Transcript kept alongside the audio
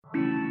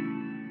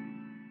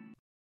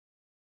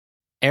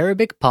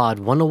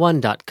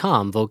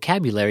ArabicPod101.com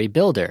Vocabulary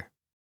Builder.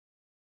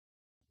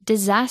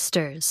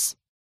 Disasters.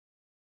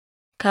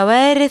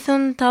 كوارث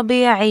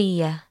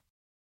طبيعية.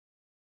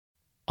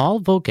 All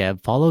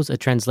vocab follows a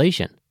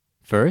translation.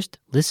 First,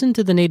 listen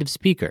to the native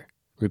speaker.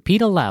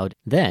 Repeat aloud,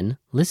 then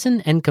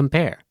listen and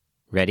compare.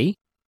 Ready?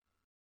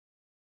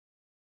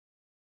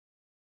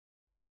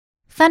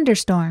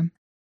 Thunderstorm.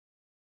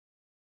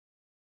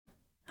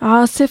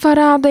 عاصفة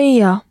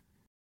رعدية.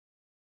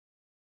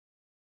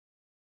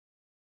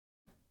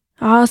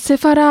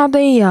 عاصفة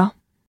رعدية.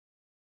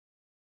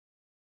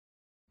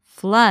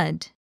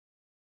 Flood.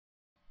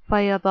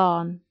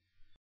 فيضان.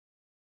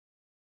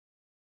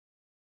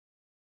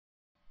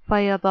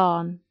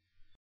 فيضان.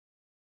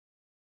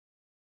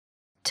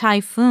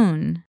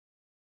 Typhoon.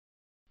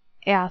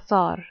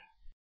 إعصار.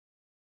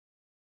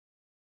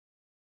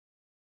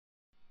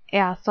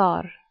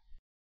 إعصار.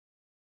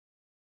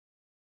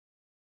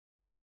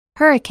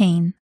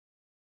 Hurricane.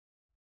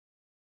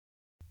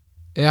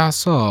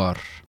 إعصار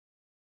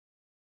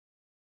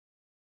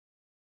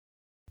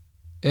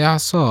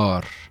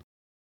إعصار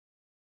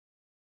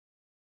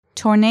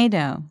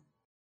Tornado.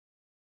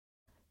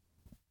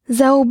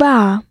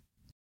 زوبعة.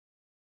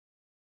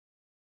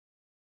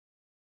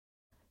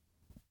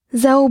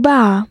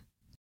 زوبعة.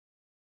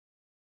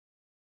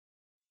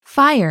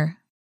 Fire.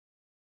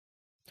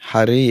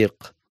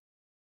 حريق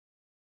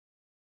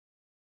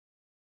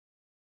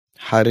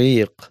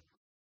حريق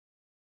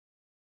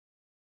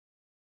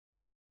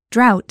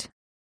Drought.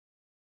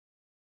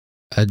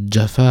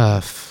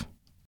 الجفاف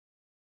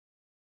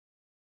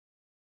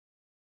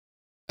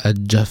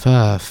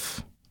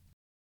الجفاف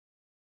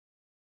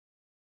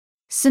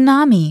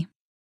Tsunami.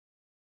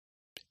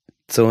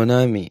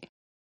 تسونامي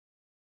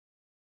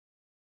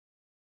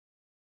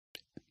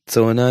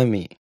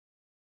تسونامي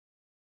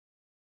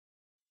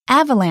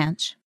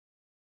Avalanche.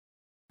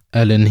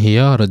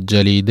 الانهيار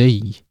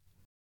الجليدي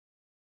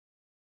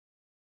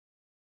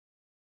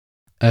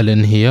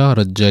الانهيار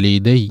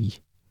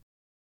الجليدي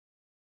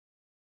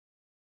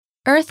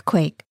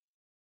Earthquake.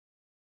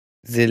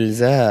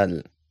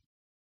 زلزال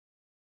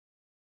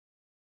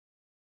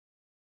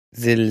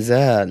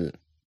زلزال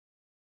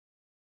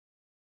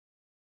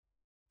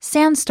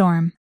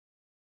Sandstorm.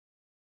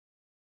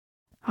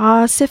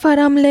 عاصفة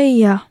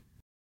رملية.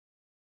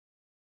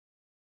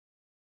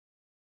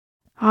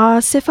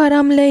 عاصفة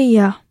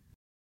رملية.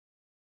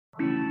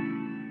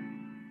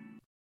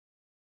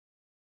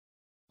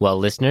 Well,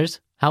 listeners,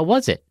 how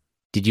was it?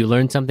 Did you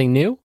learn something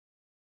new?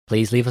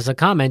 Please leave us a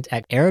comment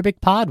at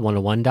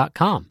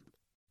ArabicPod101.com.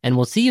 And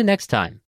we'll see you next time.